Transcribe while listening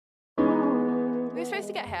supposed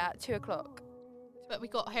to get here at 2:00. But we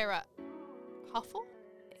got here at 4:30.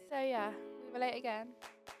 So yeah, we were late again.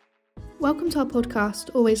 Welcome to our podcast,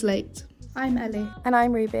 Always Late. I'm Ellie. And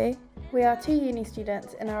I'm Ruby. We are two uni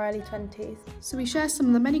students in our early 20s. So we share some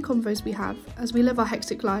of the many convos we have as we live our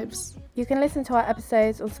hectic lives. You can listen to our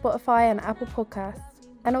episodes on Spotify and Apple Podcasts.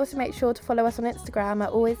 And also make sure to follow us on Instagram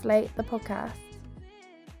at Always Late the podcast.